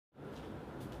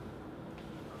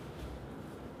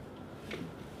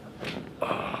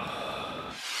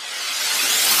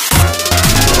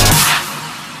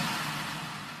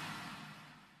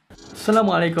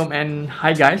Assalamualaikum and hi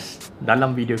guys.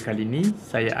 Dalam video kali ini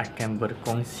saya akan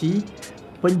berkongsi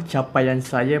pencapaian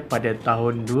saya pada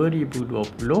tahun 2020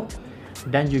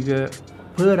 dan juga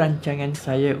perancangan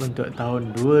saya untuk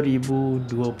tahun 2021.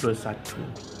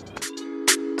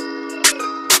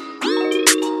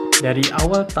 Dari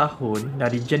awal tahun,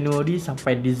 dari Januari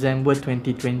sampai Disember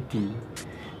 2020,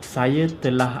 saya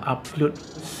telah upload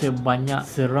sebanyak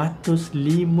 153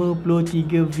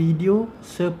 video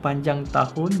sepanjang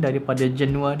tahun daripada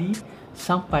Januari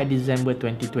sampai Disember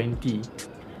 2020.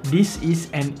 This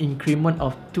is an increment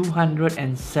of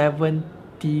 273%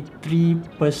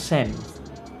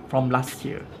 from last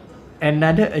year.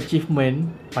 Another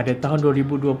achievement pada tahun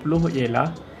 2020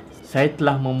 ialah saya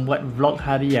telah membuat vlog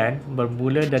harian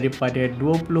bermula daripada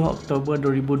 20 Oktober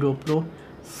 2020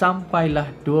 sampailah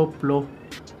 27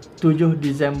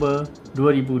 Disember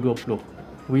 2020,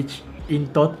 which in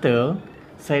total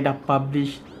saya dah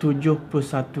publish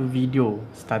 71 video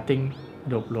starting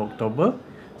 20 Oktober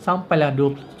sampailah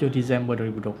 27 Disember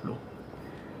 2020.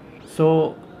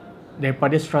 So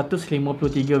daripada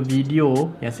 153 video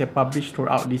yang saya publish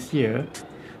throughout this year,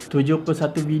 71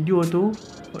 video tu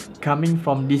coming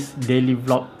from this daily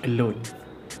vlog alone,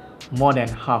 more than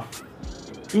half.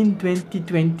 In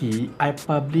 2020, I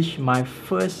published my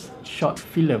first short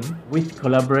film with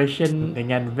collaboration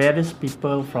dengan various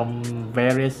people from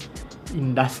various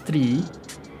industry.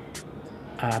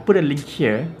 Put a link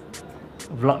here,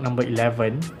 vlog number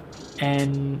 11,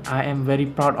 and I am very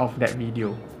proud of that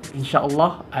video.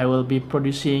 Inshallah, I will be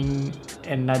producing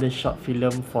another short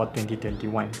film for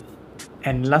 2021.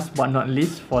 And last but not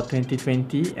least, for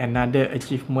 2020, another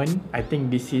achievement, I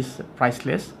think this is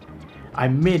priceless. I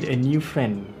made a new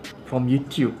friend from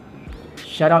YouTube.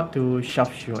 Shout out to Shaf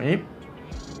Shoaib,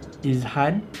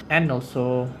 Izhan, and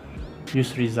also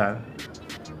Yusrizal.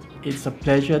 It's a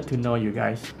pleasure to know you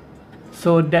guys.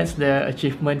 So that's the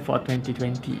achievement for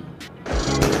 2020.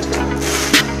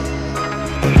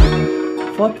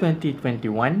 For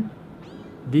 2021,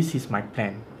 this is my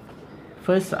plan.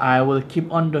 First, I will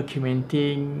keep on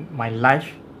documenting my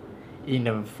life in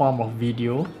a form of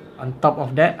video. On top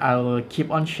of that, I will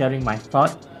keep on sharing my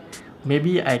thought.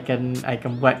 Maybe I can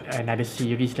buat another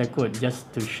series lah kot, just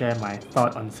to share my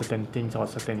thought on certain things or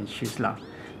certain issues lah,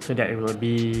 so that it will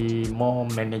be more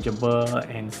manageable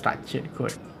and structured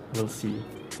kot. We'll see.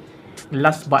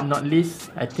 Last but not least,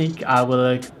 I think I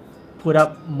will put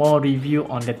up more review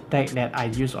on the tag that I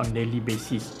use on daily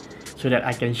basis, so that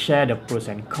I can share the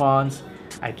pros and cons.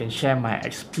 I can share my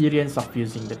experience of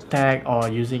using the tag or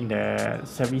using the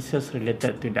services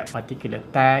related to that particular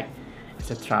tag,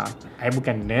 etc. I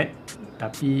bukan nerd,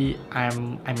 tapi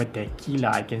I'm a techie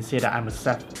lah. I can say that I'm a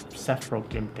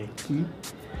self-proclaimed techie.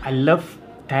 I love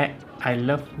tech, I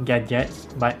love gadgets,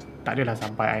 but tak adalah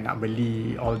sampai I nak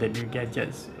beli all the new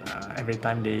gadgets every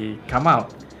time they come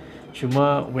out.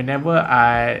 Cuma whenever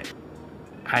I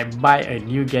buy a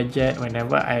new gadget,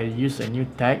 whenever I use a new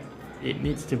tag, it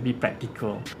needs to be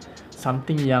practical.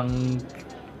 Something yang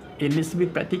it needs to be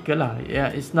practical lah. Yeah,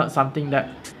 it's not something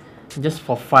that just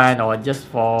for fun or just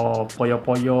for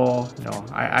poyo-poyo. No,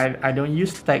 I don't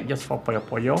use tech just for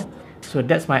poyo-poyo. So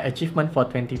that's my achievement for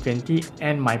 2020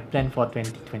 and my plan for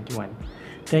 2021.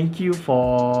 Thank you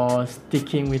for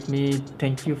sticking with me.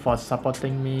 Thank you for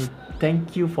supporting me.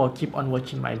 Thank you for keep on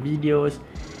watching my videos.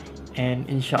 And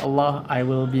inshallah, I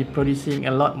will be producing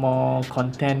a lot more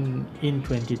content in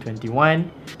 2021.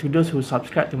 To those who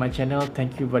subscribe to my channel,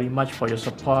 thank you very much for your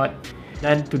support.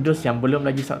 Dan to those yang belum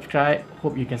lagi subscribe,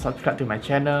 hope you can subscribe to my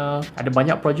channel. Ada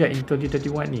banyak projek in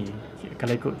 2021 ni,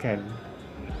 kalau ikutkan.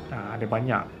 Ada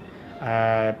banyak.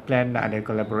 I plan nak ada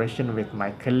collaboration with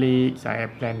my colleagues. I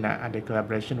plan nak ada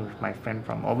collaboration with my friend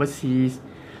from overseas.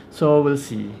 So we'll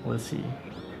see.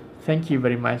 Thank you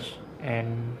very much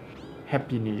and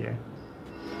Happy New Year.